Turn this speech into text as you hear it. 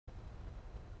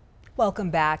Welcome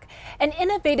back. An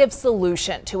innovative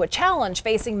solution to a challenge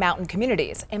facing mountain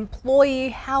communities, employee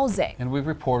housing. And we've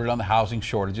reported on the housing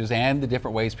shortages and the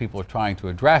different ways people are trying to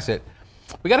address it.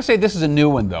 We got to say this is a new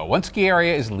one, though. One ski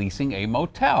area is leasing a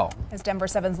motel. As Denver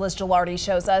 7's Liz Gilardi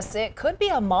shows us, it could be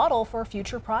a model for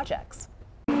future projects.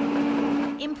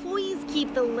 Employees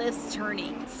keep the lifts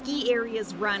turning, ski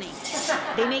areas running.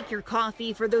 They make your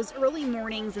coffee for those early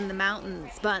mornings in the mountains,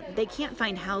 but they can't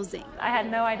find housing. I had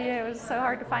no idea it was so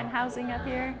hard to find housing up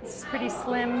here. It's pretty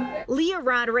slim. Leah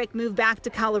Roderick moved back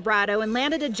to Colorado and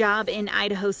landed a job in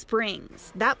Idaho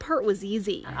Springs. That part was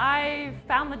easy. I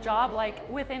found the job like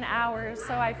within hours,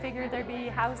 so I figured there'd be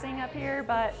housing up here,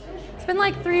 but it's been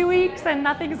like 3 weeks and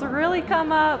nothing's really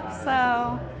come up,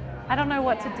 so I don't know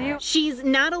what to do. She's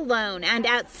not alone, and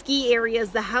at ski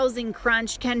areas, the housing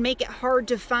crunch can make it hard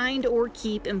to find or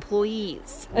keep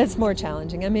employees. It's more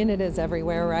challenging. I mean, it is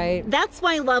everywhere, right? That's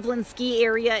why Loveland Ski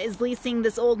Area is leasing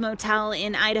this old motel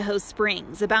in Idaho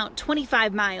Springs, about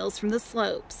 25 miles from the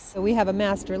slopes. So we have a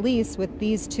master lease with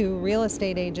these two real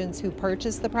estate agents who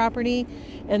purchased the property,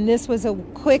 and this was a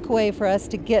quick way for us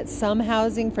to get some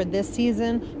housing for this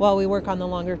season while we work on the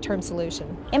longer-term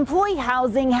solution. Employee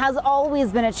housing has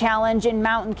always been a challenge in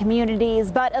mountain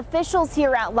communities, but officials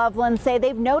here at Loveland say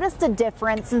they've noticed a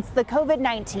difference since the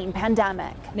COVID-19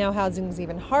 pandemic. Now housing is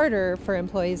even harder for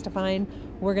employees to find.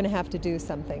 We're going to have to do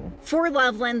something. For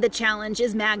Loveland, the challenge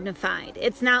is magnified.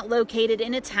 It's not located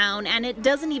in a town, and it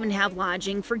doesn't even have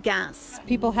lodging for guests.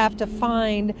 People have to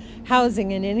find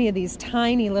housing in any of these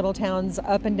tiny little towns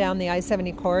up and down the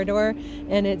I-70 corridor,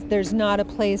 and there's not a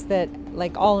place that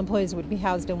like all employees would be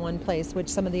housed in one place, which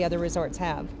some of the other resorts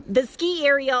have. The ski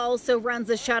area also runs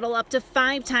a shuttle up to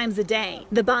 5 times a day.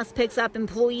 The bus picks up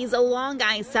employees along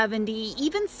I-70,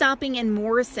 even stopping in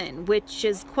Morrison, which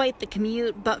is quite the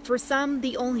commute, but for some,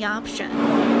 the only option.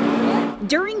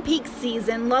 During peak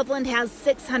season, Loveland has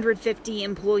 650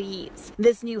 employees.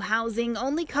 This new housing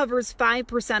only covers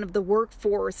 5% of the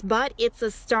workforce, but it's a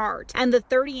start. And the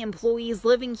 30 employees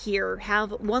living here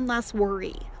have one less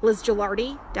worry. Liz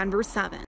Gilardi, Denver 7.